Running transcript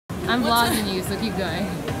I'm vlogging you, so keep going.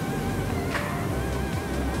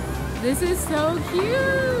 This is so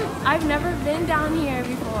cute. I've never been down here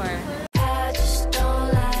before. I just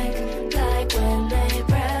don't like when they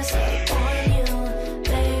press on you,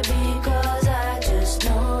 baby, 'cause I just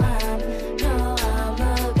know I'm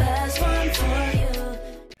the best one for you.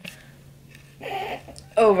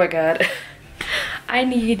 Oh my god. I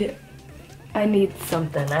need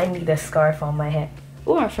something. I need a scarf on my head.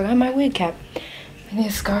 Oh, I forgot my wig cap. I need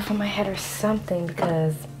a scarf on my head or something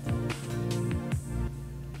because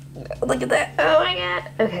look at that. Oh my god.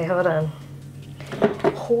 Okay, hold on.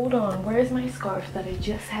 Hold on. Where's my scarf that I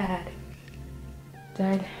just had?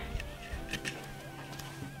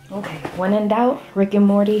 Okay, when in doubt, Rick and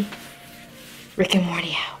Morty. Rick and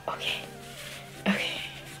Morty out. Okay. Okay.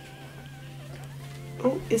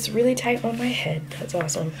 Oh, it's really tight on my head. That's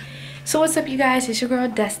awesome. So what's up, you guys? It's your girl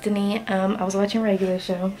Destiny. I was watching a regular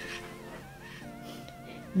show.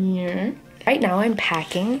 Yeah. Right now I'm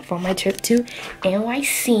packing for my trip to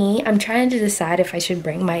NYC. I'm trying to decide if I should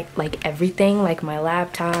bring my everything, like my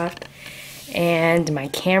laptop and my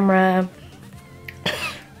camera.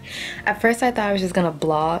 At first I thought I was just gonna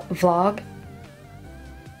vlog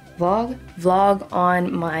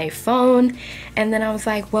on my phone, and then I was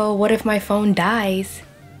like, well, what if my phone dies?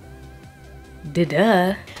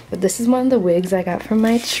 Duh. But this is one of the wigs I got from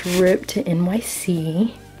my trip to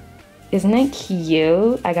NYC. Isn't that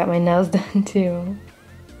cute? I got my nails done too.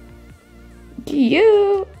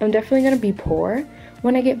 Cute. I'm definitely gonna be poor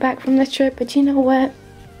when I get back from this trip, but you know what?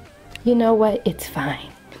 You know what? It's fine.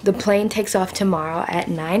 The plane takes off tomorrow at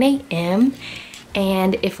 9 a.m.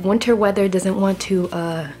 and if winter weather doesn't want to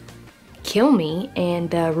kill me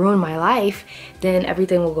and ruin my life, then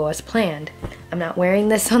everything will go as planned. I'm not wearing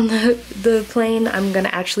this on the plane. I'm gonna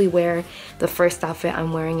actually wear the first outfit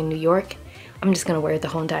I'm wearing in New York. I'm just gonna wear it the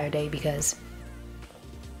whole entire day because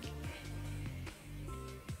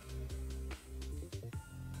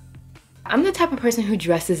I'm the type of person who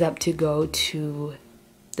dresses up to go to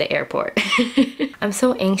the airport. I'm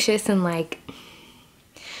so anxious and like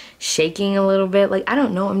shaking a little bit. Like, I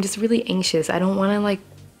don't know, I'm just really anxious. I don't wanna like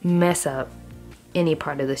mess up any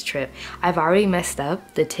part of this trip. I've already messed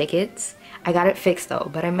up the tickets. I got it fixed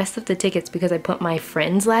though, but I messed up the tickets because I put my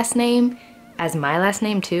friend's last name as my last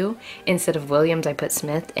name too. Instead of Williams, I put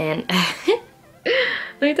Smith, and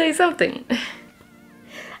let me tell you something.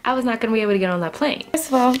 I was not gonna be able to get on that plane. First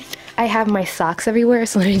of all, I have my socks everywhere,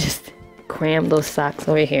 so let me just cram those socks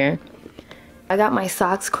over here. I got my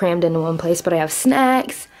socks crammed into one place, but I have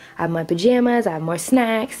snacks, I have my pajamas, I have more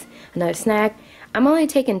snacks, another snack. I'm only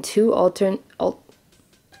taking two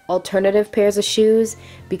alternative pairs of shoes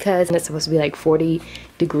because it's supposed to be like 40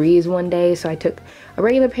 degrees one day, so I took a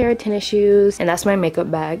regular pair of tennis shoes, and that's my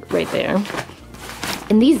makeup bag right there.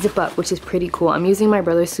 And these zip up, which is pretty cool. I'm using my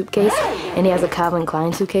brother's suitcase, and he has a Calvin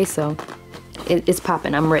Klein suitcase, so it's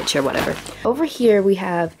popping. I'm rich or whatever. Over here we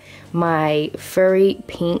have my furry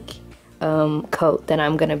pink coat that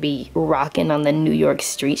I'm gonna be rocking on the New York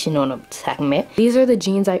streets, you know what I'm talking about. These are the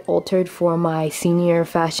jeans I altered for my senior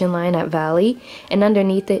fashion line at Valley, and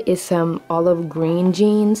underneath it is some olive green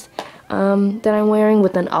jeans that I'm wearing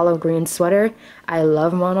with an olive green sweater. I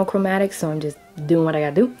love monochromatic, so I'm just doing what I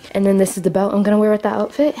gotta do. And then this is the belt I'm gonna wear with the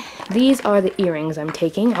outfit. These are the earrings I'm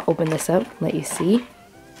taking. I'll open this up, let you see.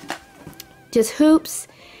 Just hoops.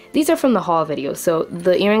 These are from the haul video, so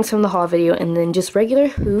the earrings from the haul video, and then just regular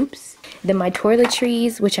hoops. Then my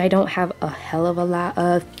toiletries, which I don't have a hell of a lot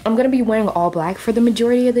of. I'm gonna be wearing all black for the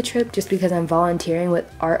majority of the trip just because I'm volunteering with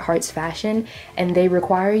Art Hearts Fashion and they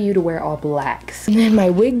require you to wear all blacks. And then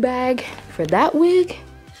my wig bag for that wig.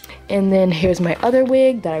 And then here's my other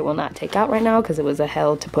wig that I will not take out right now because it was a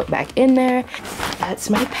hell to put back in there. That's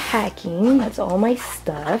my packing. That's all my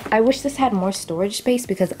stuff. I wish this had more storage space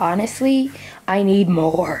because honestly, I need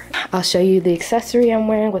more. I'll show you the accessory I'm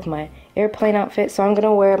wearing with my airplane outfit. So I'm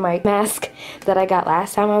gonna wear my mask that I got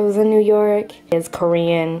last time I was in New York. It's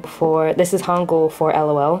Korean for, this is Hangul for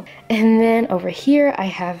LOL. And then over here I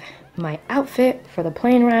have my outfit for the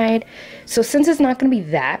plane ride. So since it's not gonna be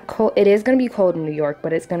that cold, it is gonna be cold in New York,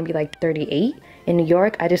 but it's gonna be like 38 in New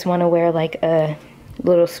York. I just want to wear like a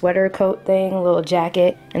little sweater coat thing, a little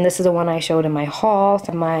jacket, and this is the one I showed in my haul.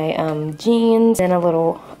 So my jeans and a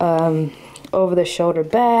little over-the-shoulder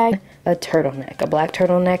bag, a turtleneck, a black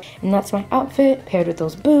turtleneck, and that's my outfit paired with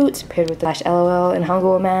those boots, paired with the /LOL and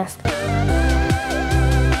Hangul mask.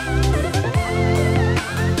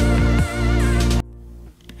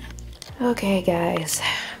 Okay, guys.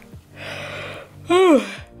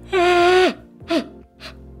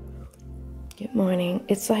 Good morning.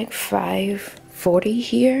 It's like 5:40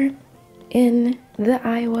 here in the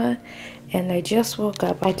Iowa, and I just woke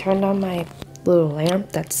up. I turned on my little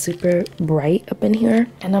lamp that's super bright up in here,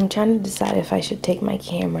 and I'm trying to decide if I should take my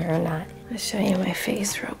camera or not. Let's show you my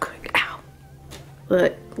face real quick. Ow.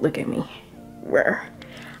 Look at me.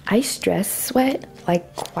 I stress sweat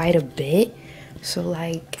like quite a bit, so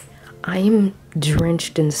like I'm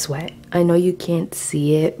drenched in sweat. I know you can't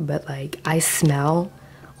see it, but like I smell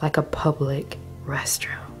like a public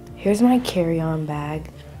restroom. Here's my carry-on bag.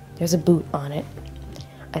 There's a boot on it.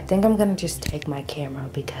 I think I'm gonna just take my camera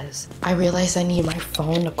because I realize I need my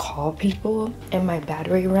phone to call people and my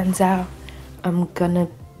battery runs out. I'm gonna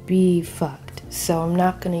be fucked. So I'm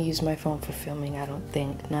not gonna use my phone for filming, I don't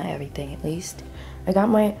think. Not everything, at least. I got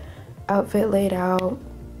my outfit laid out.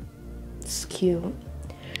 It's cute.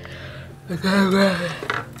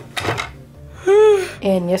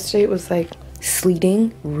 And yesterday it was like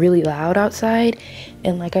sleeting really loud outside,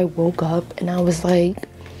 and like I woke up and I was like,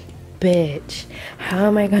 bitch, how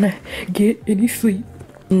am I gonna get any sleep?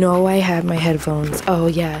 No, I have my headphones. Oh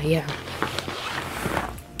yeah.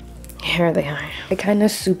 Here they are. I kind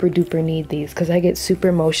of super duper need these because I get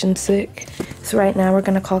super motion sick. So right now we're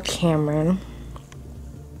gonna call Cameron,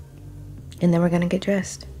 and then we're gonna get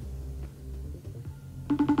dressed.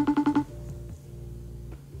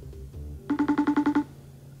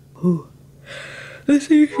 Ooh. Let's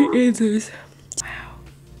see if she answers. Wow.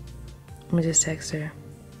 I'm gonna just text her.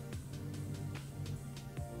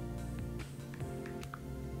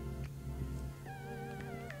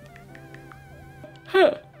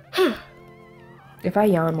 If I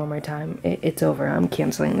yawn one more time, it's over. I'm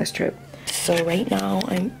canceling this trip. So right now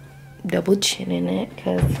I'm double chinning it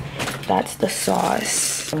because that's the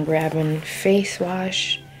sauce. I'm grabbing face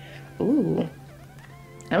wash. Ooh,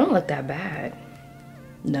 I don't look that bad.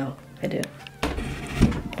 No, I do.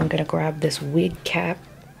 I'm gonna grab this wig cap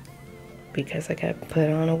because I got put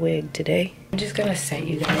on a wig today. I'm just gonna set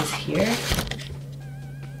you guys here.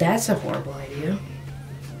 That's a horrible idea.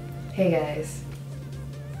 Hey guys.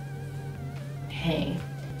 Hey,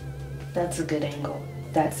 that's a good angle.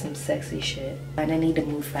 That's some sexy shit. And I need to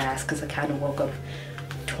move fast because I kind of woke up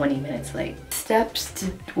 20 minutes late. Steps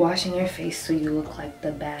to washing your face so you look like the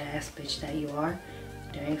badass bitch that you are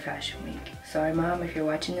during Fashion Week. Sorry mom, if you're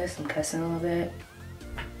watching this, I'm cussing a little bit.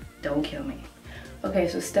 Don't kill me. Okay,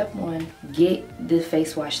 so step one, get the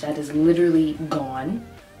face wash that is literally gone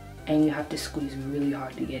and you have to squeeze really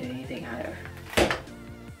hard to get anything out of. It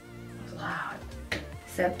was loud.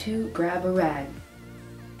 Step two, grab a rag.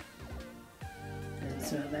 Doesn't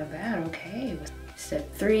smell that bad, okay.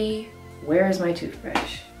 Step three, where is my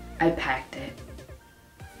toothbrush? I packed it.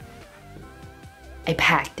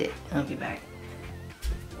 I'll be back.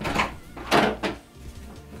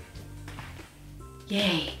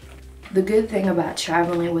 Yay. The good thing about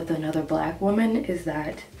traveling with another black woman is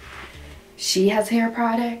that she has hair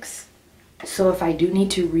products. So if I do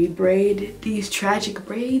need to rebraid these tragic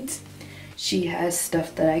braids, she has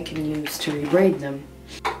stuff that I can use to rebraid them.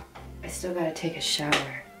 I still gotta take a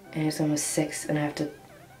shower and it's almost 6 and I have to...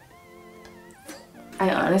 I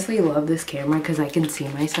honestly love this camera because I can see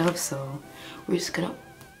myself, so we're just gonna...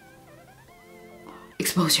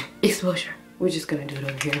 Exposure. We're just gonna do it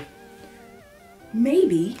over here.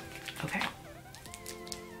 Maybe. Okay.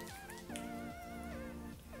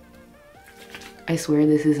 I swear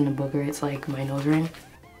this isn't a booger, it's like my nose ring.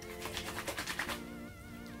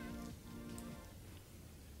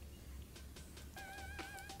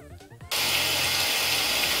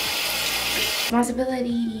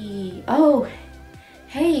 Responsibility. Oh,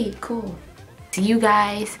 hey, cool. See you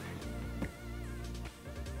guys.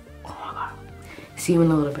 Oh my God. See you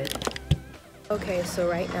in a little bit. Okay, so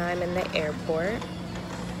right now I'm in the airport.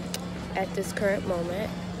 At this current moment,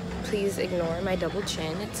 please ignore my double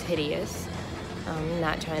chin. It's hideous. I'm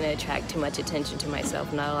not trying to attract too much attention to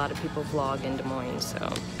myself. Not a lot of people vlog in Des Moines,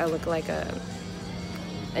 so I look like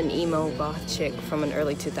an emo goth chick from an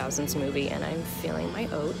early 2000s movie, and I'm feeling my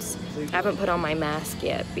oats. I haven't put on my mask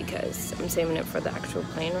yet because I'm saving it for the actual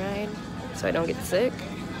plane ride so I don't get sick.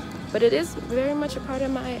 But it is very much a part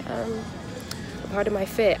of my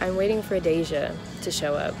fit. I'm waiting for Deja to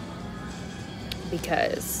show up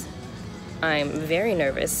because I'm very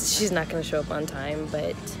nervous. She's not gonna show up on time,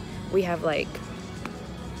 but we have like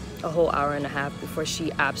a whole hour and a half before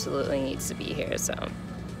she absolutely needs to be here, so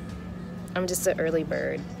I'm just an early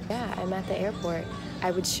bird. Yeah, I'm at the airport.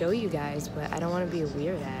 I would show you guys, but I don't want to be a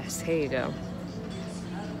weird ass. Here you go.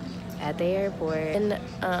 At the airport. And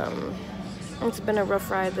it's been a rough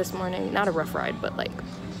ride this morning. Not a rough ride, but like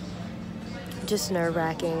just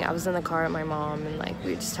nerve-wracking. I was in the car with my mom and like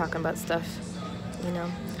we were just talking about stuff, you know.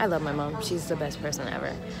 I love my mom. She's the best person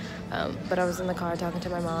ever. But I was in the car talking to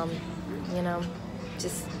my mom, you know,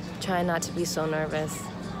 just Try not to be so nervous.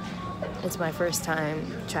 It's my first time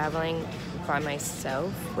traveling by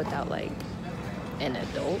myself without like an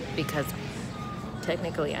adult, because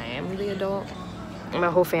technically I am the adult. My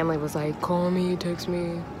whole family was like, call me, text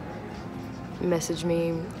me, message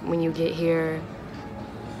me when you get here.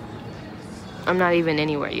 I'm not even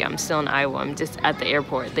anywhere yet. I'm still in Iowa. I'm just at the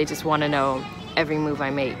airport. They just want to know every move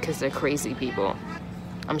I make because they're crazy people.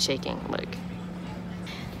 I'm shaking, look.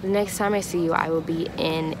 The next time I see you, I will be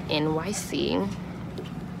in NYC,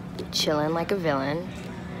 chilling like a villain.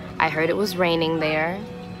 I heard it was raining there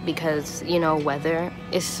because, you know, weather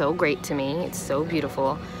is so great to me. It's so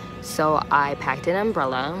beautiful. So I packed an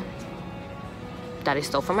umbrella that I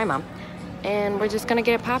stole from my mom, and we're just gonna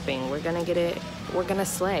get it popping. We're gonna get it, we're gonna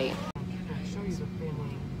slay.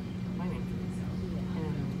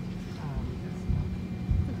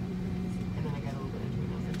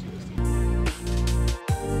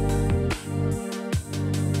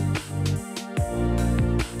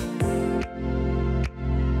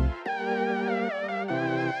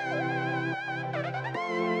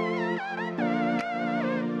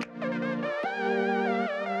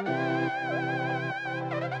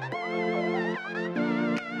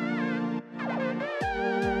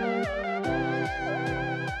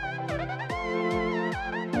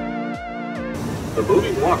 The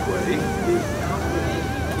moving walkway is now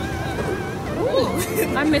Ooh,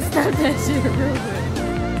 I missed out that shit real quick.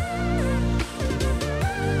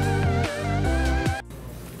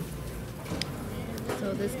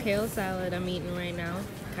 So this kale salad I'm eating right now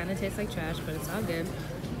kind of tastes like trash, but it's all good.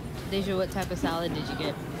 Deja, what type of salad did you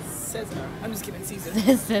get? Caesar. I'm just kidding, Caesar.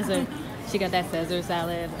 Caesar. She got that Caesar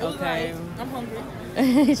salad. Okay. I'm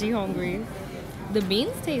hungry. She hungry. The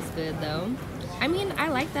beans taste good though. I mean, I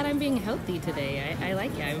like that I'm being healthy today. I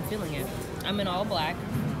like it. I'm feeling it. I'm in all black,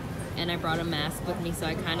 and I brought a mask with me, so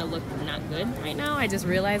I kind of look not good right now. I just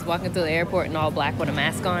realized walking through the airport in all black with a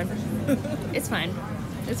mask on. It's fine.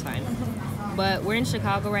 It's fine. But we're in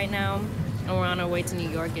Chicago right now, and we're on our way to New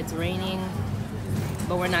York. It's raining,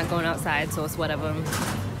 but we're not going outside, so it's whatever.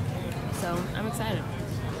 So I'm excited.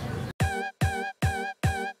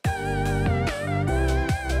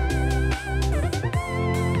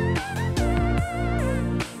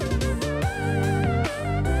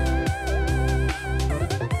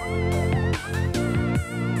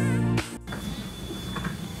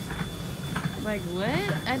 Like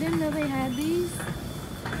what? I didn't know they had these.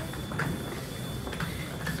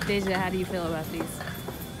 Deja, how do you feel about these?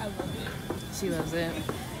 I love it. She loves it.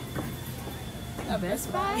 A Best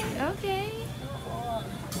Buy? Okay.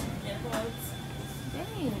 Earbuds.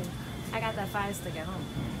 Dang. I got that 5 stick at home.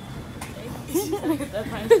 That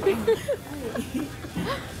time's fine.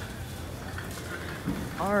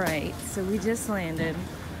 Alright, so we just landed.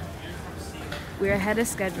 We're ahead of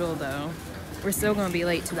schedule though. We're still gonna be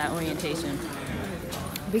late to that orientation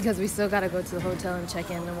because we still gotta go to the hotel and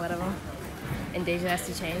check in and whatever. And Deja has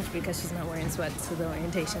to change because she's not wearing sweats to the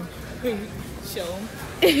orientation. Show 'em.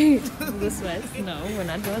 The sweats. No, we're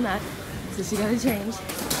not doing that. So she gotta change.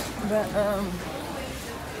 But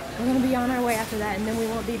we're gonna be on our way after that, and then we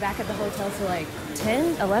won't be back at the hotel till like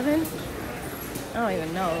 10, 11? I don't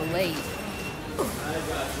even know, late.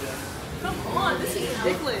 Come on, this is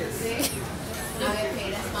ridiculous.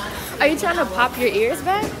 Are you trying to pop your ears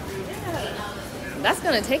back? Yeah. That's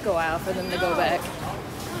gonna take a while for them to go back.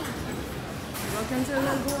 Welcome to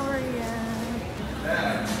LaGloria.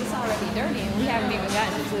 It's already dirty and we haven't even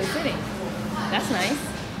gotten into the city. That's nice.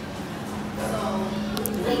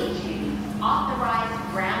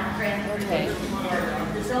 Authorized ground transportation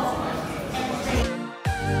service.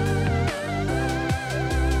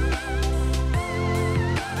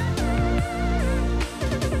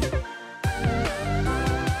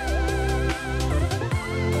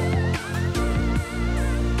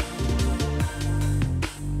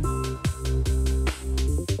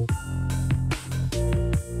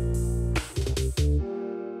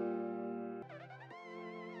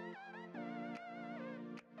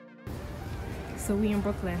 So we in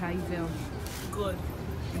Brooklyn, how you feel? Good.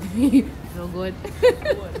 Feel good?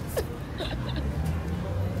 Good.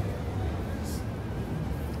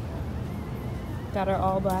 Got our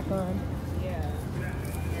all black on. Yeah.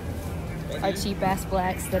 Our cheap ass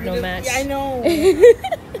blacks that don't match. Yeah, I know. I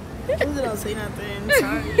don't say nothing.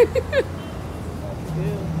 Sorry.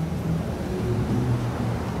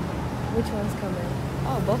 Which one's coming?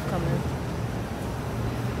 Oh, both coming.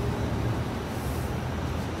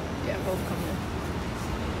 Yeah, both coming.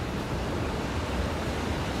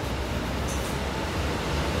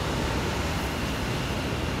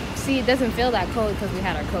 See, it doesn't feel that cold because we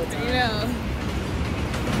had our coats on. You know.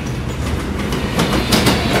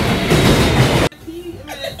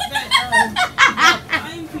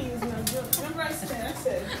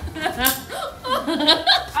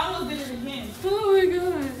 I almost did it again. Oh my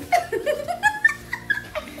god.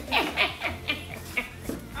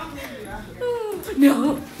 I'm leaving it out here.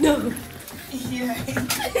 No, no. Yeah.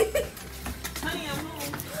 Honey, I'm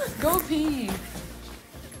home. Go pee.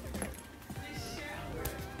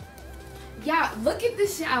 Yeah, look at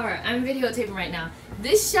this shower. I'm videotaping right now.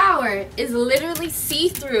 This shower is literally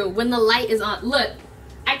see-through when the light is on. Look,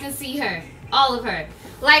 I can see her. All of her.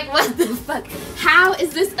 Like, what the fuck? How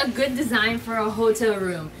is this a good design for a hotel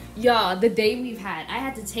room? Y'all, the day we've had, I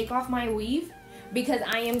had to take off my weave because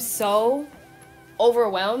I am so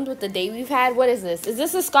overwhelmed with the day we've had. What is this? Is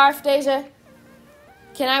this a scarf, Deja?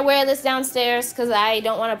 Can I wear this downstairs? Because I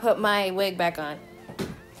don't want to put my wig back on.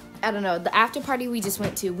 I don't know. The after party we just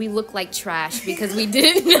went to, we looked like trash because we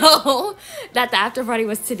didn't know that the after party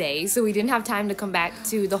was today. So we didn't have time to come back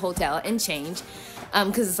to the hotel and change.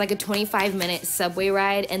 Because it's like a 25-minute subway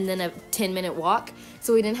ride and then a 10-minute walk.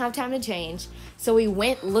 So we didn't have time to change. So we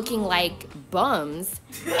went looking like bums.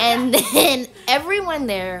 And then everyone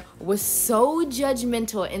there was so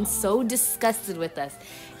judgmental and so disgusted with us.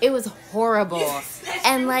 It was horrible.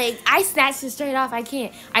 And like, I snatched it straight off. I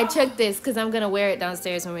can't. I took this because I'm going to wear it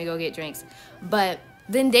downstairs when we go get drinks. But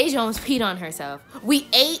then Deja almost peed on herself. We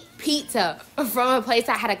ate pizza from a place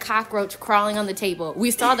that had a cockroach crawling on the table. We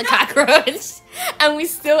saw the cockroach and we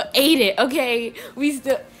still ate it, okay?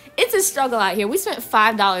 It's a struggle out here. We spent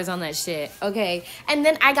 $5 on that shit, okay? And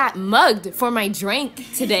then I got mugged for my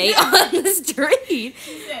drink today on the street.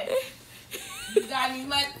 You got any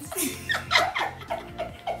money?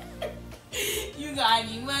 You got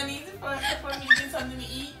any money for me to get something to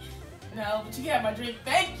eat? No, but you can have my drink.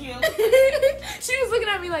 Thank you. She was looking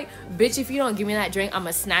at me like, bitch, if you don't give me that drink, I'm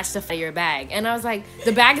gonna snatch the f out of your bag. And I was like,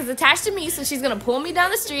 the bag is attached to me, so she's gonna pull me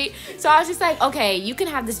down the street. So I was just like, okay, you can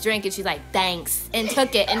have this drink. And she's like, thanks. And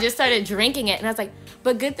took it and just started drinking it. And I was like,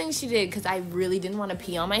 but good thing she did, because I really didn't want to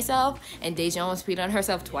pee on myself. And Deja almost peed on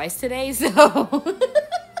herself twice today, so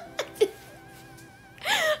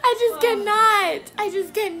I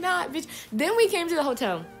just cannot, bitch. Then we came to the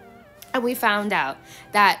hotel. And we found out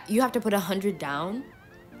that you have to put $100 down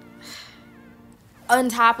on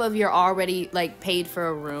top of your already like paid for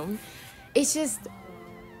a room. It's just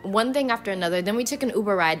one thing after another. Then we took an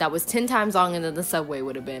Uber ride that was 10 times longer than the subway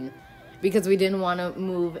would have been because we didn't want to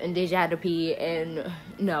move and Deja had to pee and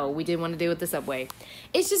no, we didn't want to deal with the subway.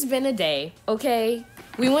 It's just been a day, okay?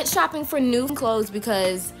 We went shopping for new clothes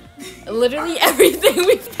because literally everything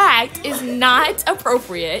we've packed is not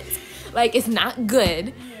appropriate. Like, it's not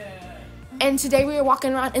good. And today we were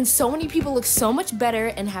walking around and so many people look so much better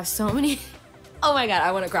and have so many... Oh my God,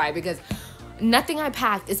 I want to cry because nothing I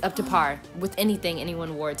packed is up to par with anything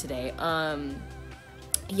anyone wore today.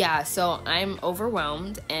 Yeah, so I'm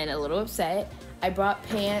overwhelmed and a little upset. I bought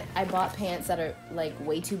pants that are like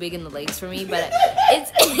way too big in the legs for me, but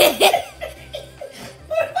it's...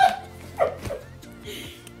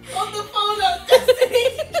 On the phone up,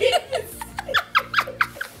 Destiny.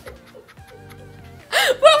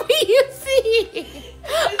 What will you see?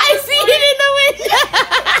 I see it in the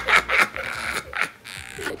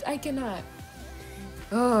window. I cannot.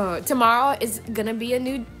 Oh, tomorrow is gonna be a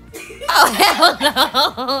new... Oh, hell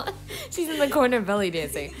no. She's in the corner belly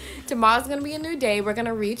dancing. Tomorrow's gonna be a new day. We're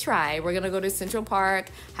gonna retry. We're gonna go to Central Park,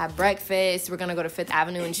 have breakfast. We're gonna go to Fifth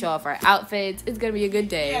Avenue and show off our outfits. It's gonna be a good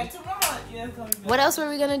day. Yeah, tomorrow. Yeah, it's gonna be good. What else were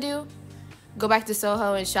we gonna do? Go back to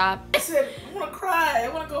Soho and shop? I said, I want to cry. I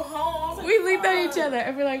want to go home. I was like, We looked at each other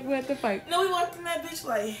and we're like, what the fuck? No, we walked in that bitch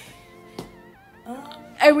like...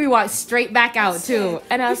 And we walked straight back out too.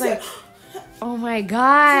 And I was like, oh my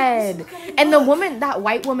God. And the woman, that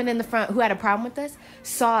white woman in the front who had a problem with us,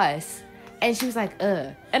 saw us. And she was like,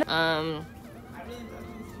 ugh. And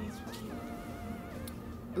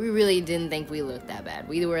we really didn't think we looked that bad.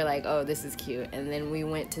 We were like, oh, this is cute. And then we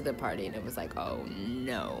went to the party and it was like, oh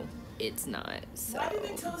no, it's not. So why did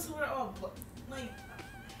they tell us we were all like...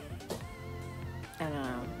 I don't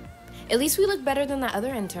know. At least we look better than that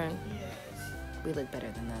other intern. Yes. We look better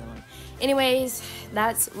than the other one. Anyways,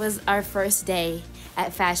 that was our first day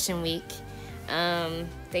at Fashion Week.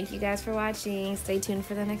 Thank you guys for watching. Stay tuned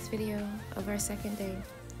for the next video of our second day.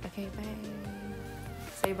 Okay, bye.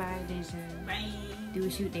 Say bye, Deja. Bye. Do a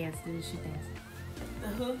shoot dance. Do the shoot dance. The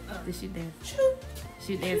hook. The shoot dance. Shoot.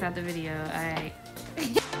 Shoot dance out the video. All right.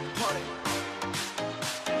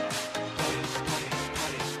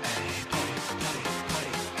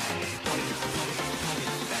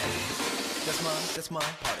 That's my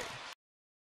party.